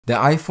The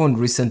iPhone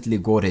recently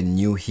got a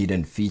new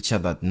hidden feature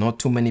that not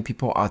too many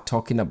people are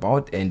talking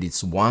about, and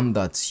it's one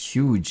that's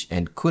huge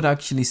and could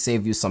actually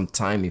save you some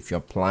time if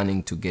you're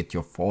planning to get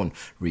your phone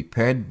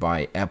repaired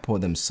by Apple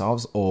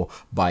themselves or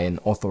by an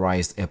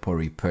authorized Apple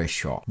repair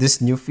shop.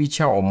 This new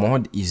feature or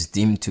mod is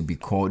deemed to be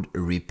called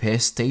repair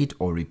state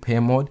or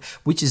repair mode,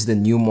 which is the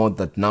new mode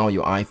that now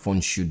your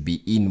iPhone should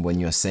be in when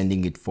you're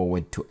sending it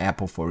forward to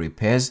Apple for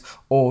repairs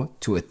or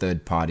to a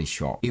third-party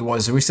shop. It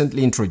was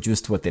recently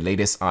introduced with the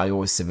latest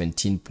iOS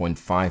 17.5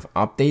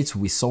 updates.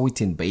 We saw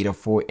it in beta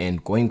 4,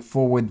 and going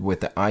forward with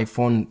the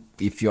iPhone,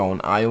 if you're on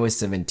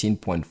iOS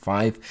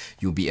 17.5,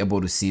 you'll be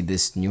able to see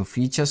this new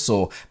feature.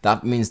 So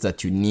that means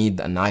that you need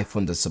an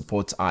iPhone that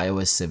supports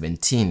iOS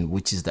 17,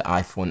 which is the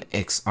iPhone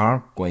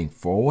XR going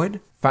forward.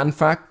 Fun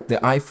fact, the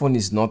iPhone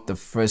is not the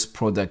first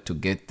product to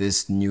get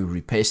this new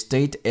repair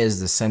state, as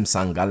the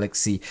Samsung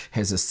Galaxy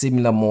has a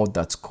similar mode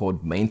that's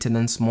called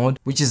maintenance mode,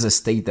 which is a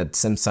state that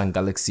Samsung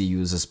Galaxy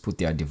users put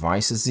their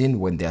devices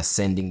in when they are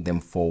sending them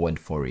forward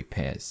for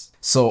repairs.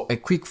 So a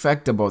quick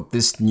fact about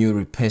this new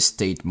repair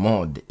state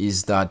mode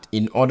is that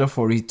in order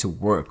for it to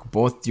work,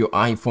 both your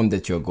iPhone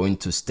that you're going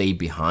to stay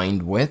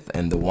behind with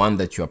and the one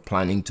that you're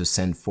planning to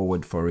send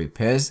forward for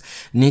repairs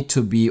need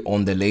to be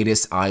on the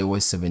latest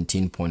iOS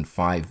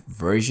 17.5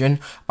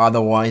 version.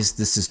 Otherwise,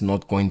 this is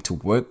not going to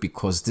work,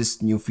 because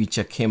this new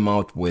feature came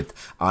out with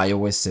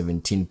iOS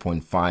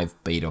 17.5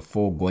 beta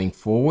 4 going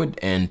forward.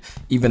 And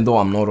even though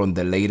I'm not on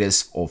the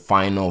latest or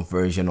final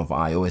version of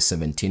iOS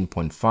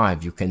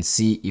 17.5, you can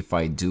see if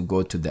I do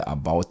go to the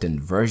about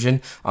and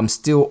version, I'm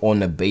still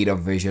on a beta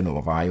version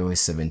of iOS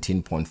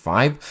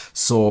 17.5.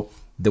 So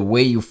the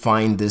way you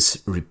find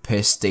this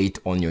repair state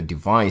on your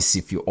device,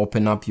 if you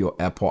open up your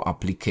Apple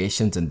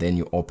applications and then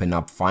you open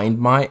up Find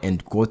My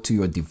and go to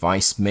your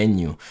device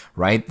menu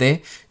right there,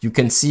 you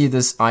can see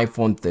this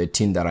iPhone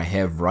 13 that I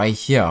have right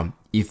here.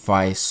 If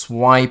I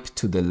swipe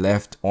to the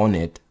left on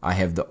it, I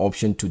have the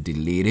option to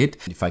delete it.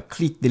 If I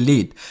click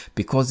delete,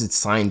 because it's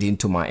signed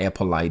into my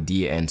Apple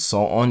ID and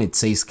so on, it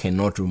says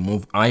cannot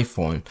remove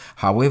iPhone.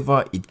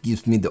 However, it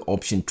gives me the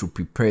option to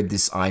prepare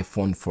this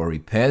iPhone for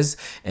repairs.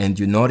 And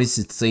you notice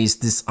it says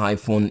this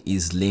iPhone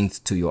is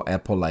linked to your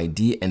Apple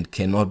ID and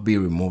cannot be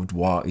removed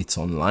while it's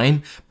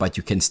online, but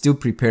you can still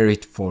prepare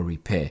it for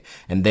repair.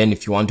 And then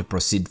if you want to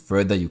proceed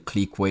further, you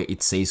click where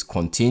it says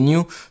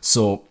continue.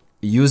 So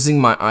using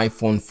my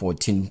iPhone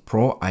 14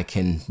 Pro, I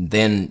can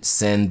then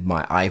send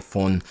my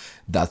iPhone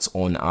that's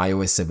on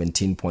iOS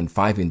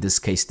 17.5, in this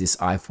case this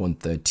iPhone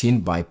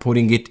 13, by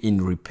putting it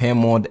in repair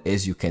mode,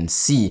 as you can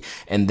see.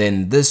 And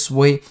then this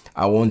way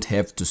I won't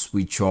have to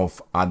switch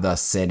off other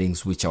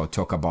settings, which I'll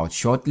talk about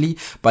shortly.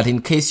 But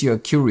in case you're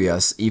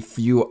curious, if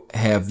you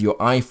have your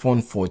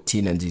iPhone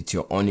 14 and it's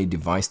your only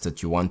device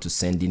that you want to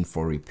send in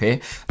for repair,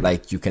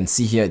 like you can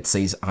see here it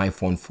says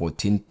iPhone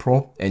 14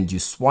 Pro, and you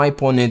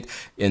swipe on it,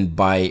 and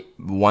by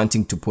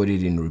wanting to put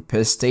it in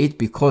repair state,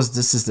 because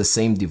this is the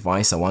same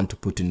device I want to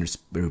put in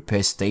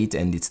repair state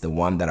and it's the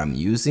one that I'm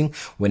using,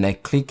 when I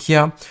click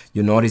here,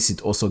 you notice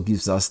it also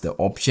gives us the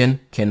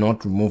option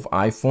cannot remove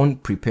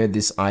iPhone, prepare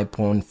this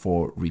iPhone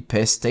for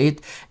repair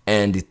state,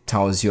 and it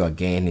tells you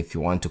again if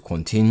you want to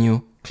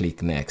continue,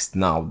 click next.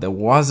 Now, there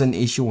was an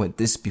issue with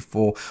this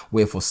before,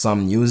 where for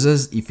some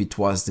users, if it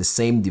was the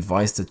same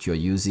device that you're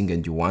using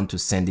and you want to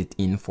send it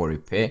in for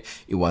repair,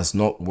 it was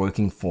not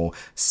working for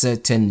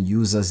certain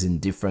users in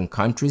different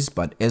countries.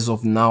 But as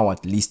of now,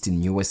 at least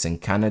in US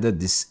and Canada,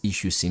 this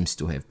issue seems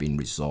to have been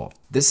resolved.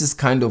 This is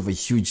kind of a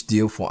huge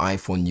deal for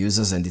iPhone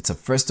users, and it's a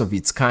first of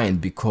its kind,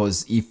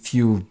 because if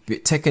you've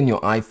taken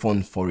your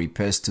iPhone for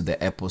repairs to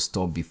the Apple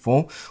Store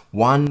before,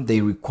 one,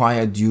 they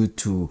required you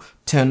to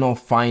turn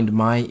off Find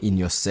My in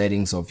your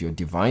settings of your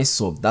device.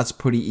 So that's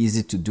pretty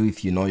easy to do.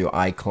 If you know your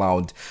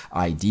iCloud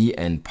ID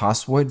and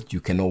password, you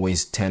can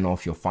always turn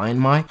off your Find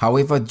My.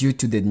 However, due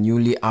to the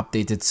newly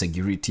updated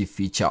security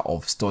feature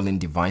of stolen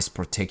device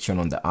protection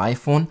on the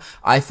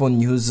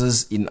iPhone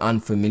users in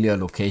unfamiliar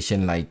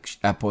location like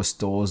Apple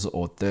stores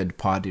or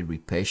third-party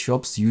repair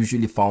shops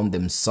usually found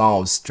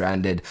themselves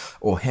stranded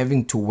or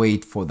having to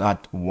wait for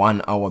that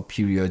 1 hour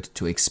period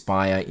to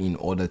expire in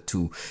order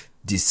to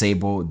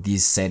disable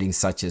these settings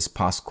such as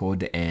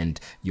passcode and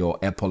your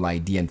Apple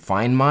ID and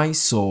Find My.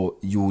 So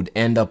you would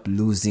end up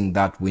losing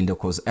that window,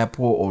 because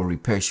Apple or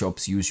repair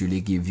shops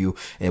usually give you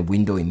a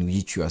window in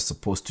which you are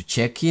supposed to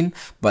check in.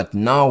 But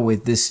now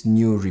with this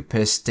new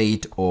repair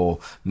state or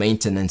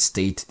maintenance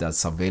state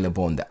that's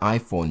available on the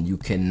iPhone, you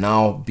can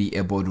now be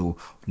able to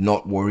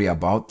not worry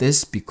about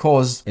this,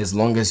 because as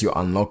long as you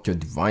unlock your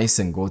device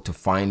and go to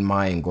Find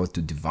My and go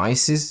to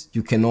devices,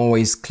 you can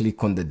always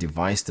click on the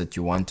device that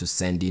you want to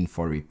send in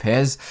for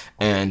repairs,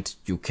 and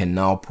you can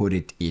now put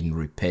it in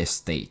repair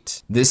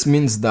state. This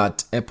means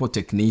that Apple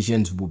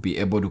technicians will be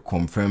able to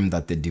confirm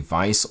that the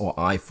device or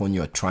iPhone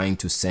you're trying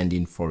to send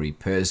in for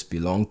repairs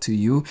belong to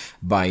you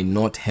by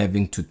not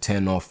having to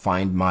turn off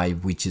Find My,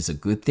 which is a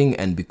good thing.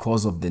 And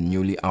because of the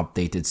newly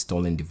updated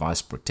stolen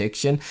device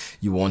protection,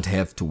 you won't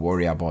have to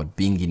worry about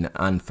being in an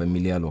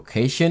unfamiliar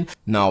location.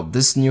 Now,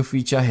 this new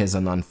feature has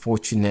an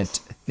unfortunate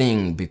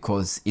thing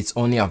because it's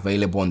only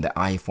available on the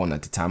iPhone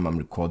at the time I'm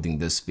recording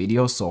this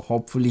video. So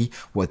hopefully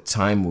with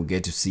time we'll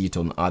get to see it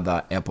on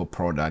other Apple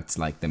products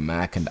like the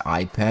Mac and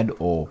iPad,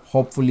 or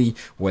hopefully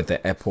with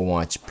the Apple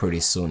Watch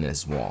pretty soon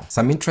as well.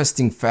 Some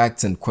interesting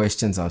facts and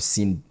questions I've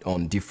seen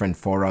on different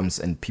forums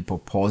and people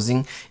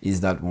posing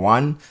is that,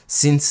 one,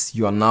 since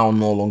you are now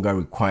no longer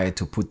required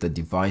to put the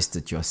device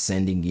that you're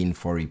sending in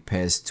for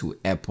repairs to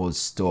Apple's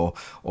store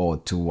or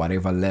to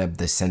whatever lab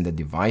they send the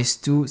device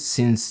to,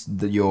 since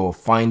your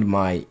Find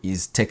My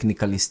is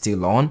technically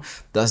still on,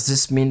 does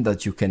this mean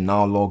that you can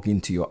now log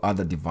into your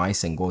other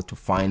device and go to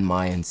Find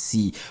My and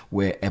see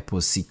where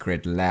Apple's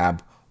secret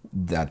lab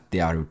that they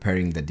are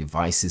repairing the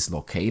device is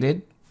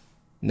located?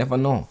 Never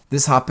know.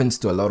 This happens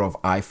to a lot of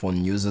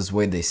iPhone users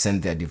where they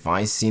send their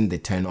device in, they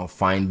turn off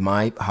Find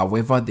My,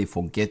 however they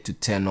forget to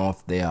turn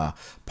off their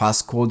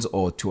passcodes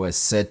or to a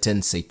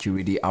certain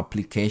security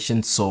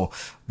application. So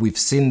we've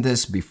seen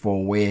this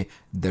before where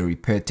the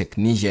repair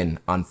technician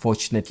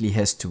unfortunately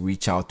has to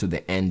reach out to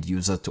the end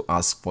user to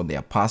ask for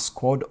their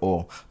passcode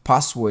or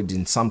password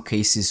in some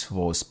cases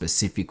for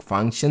specific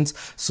functions.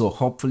 So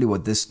hopefully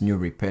with this new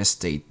repair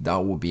state, that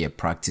will be a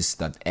practice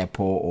that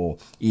Apple or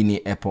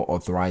any Apple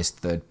authorized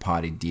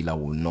third-party dealer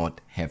will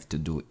not have to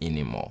do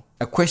anymore.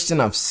 A question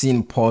I've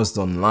seen posed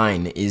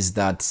online is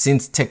that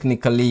since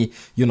technically,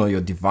 your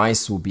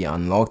device will be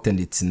unlocked and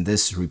it's in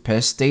this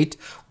repair state,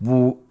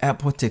 will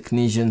Apple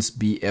technicians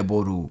be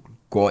able to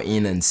go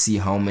in and see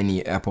how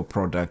many Apple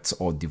products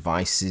or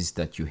devices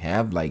that you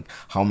have, like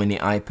how many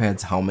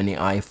iPads, how many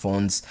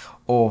iPhones,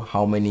 or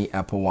how many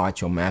Apple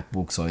Watch or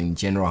MacBooks, or in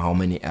general how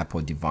many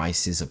Apple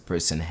devices a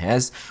person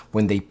has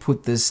when they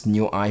put this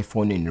new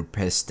iPhone in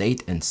repair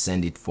state and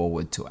send it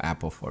forward to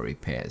Apple for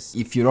repairs.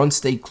 If you don't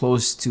stay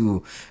close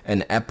to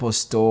an Apple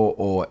store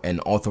or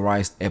an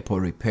authorized Apple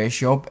repair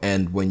shop,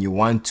 and when you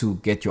want to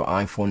get your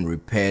iPhone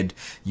repaired,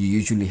 you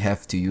usually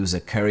have to use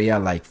a carrier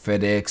like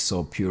FedEx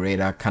or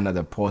Pureda,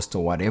 Canada Post,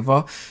 or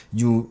whatever,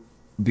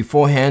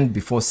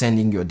 before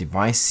sending your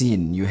device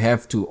in, you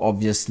have to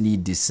obviously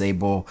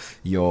disable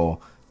your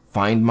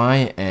Find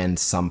My and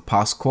some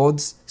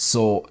passcodes.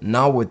 So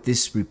now with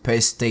this repair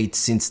state,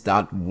 since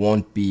that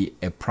won't be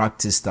a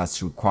practice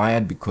that's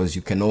required because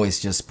you can always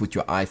just put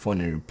your iPhone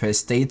in repair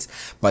state,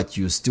 but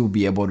you still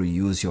be able to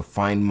use your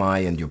Find My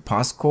and your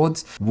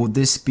passcodes, would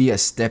this be a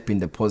step in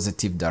the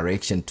positive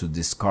direction to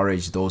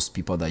discourage those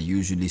people that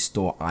usually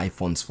store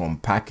iPhones from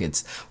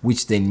packets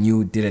which they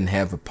knew didn't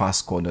have a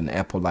passcode on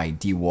Apple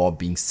ID while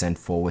being sent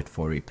forward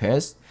for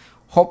repairs?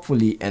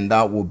 Hopefully, and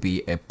that will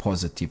be a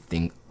positive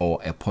thing or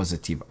a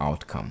positive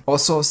outcome.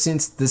 Also,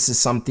 since this is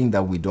something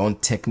that we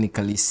don't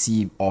technically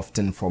see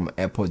often from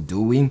Apple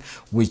doing,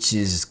 which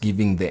is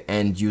giving the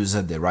end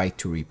user the right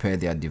to repair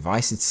their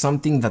device, it's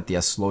something that they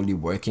are slowly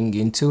working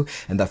into,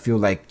 and I feel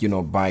like,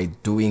 by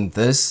doing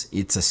this,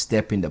 it's a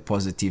step in the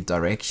positive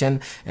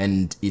direction,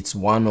 and it's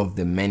one of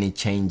the many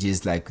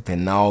changes. Like, they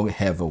now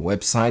have a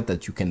website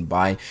that you can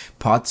buy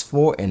parts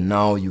for, and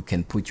now you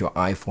can put your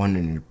iPhone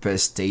in repair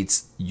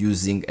states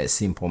using a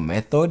simple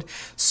method.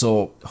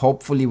 So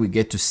hopefully we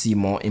get to see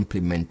more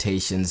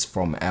implementations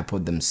from Apple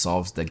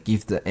themselves that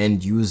give the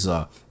end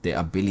user the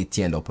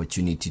ability and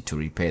opportunity to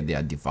repair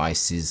their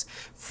devices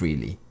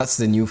freely. That's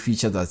the new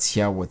feature that's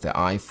here with the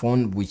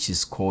iPhone, which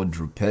is called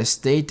Repair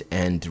State.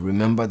 And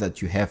remember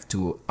that you have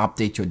to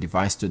update your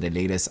device to the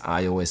latest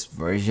iOS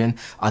version.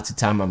 At the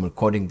time I'm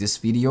recording this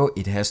video,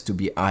 it has to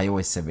be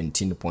iOS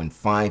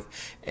 17.5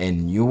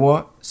 and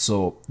newer.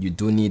 So you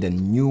do need a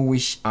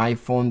newish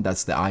iPhone,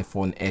 that's the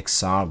iPhone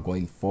XR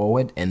going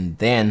forward. And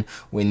then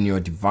when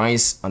your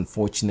device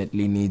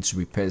unfortunately needs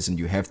repairs and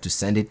you have to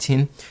send it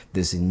in,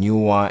 there's a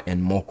newer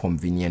and more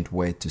convenient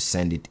way to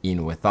send it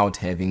in without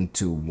having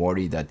to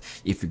worry that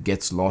if it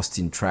gets lost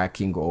in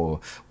tracking or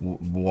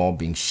while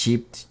being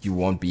shipped, you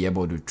won't be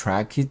able to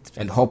track it.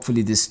 And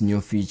hopefully this new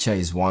feature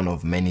is one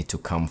of many to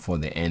come for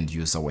the end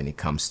user when it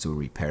comes to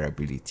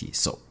repairability.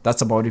 So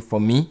that's about it for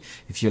me.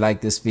 If you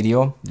like this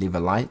video, leave a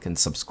like and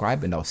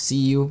subscribe, and I'll see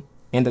you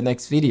in the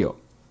next video.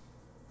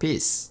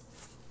 Peace.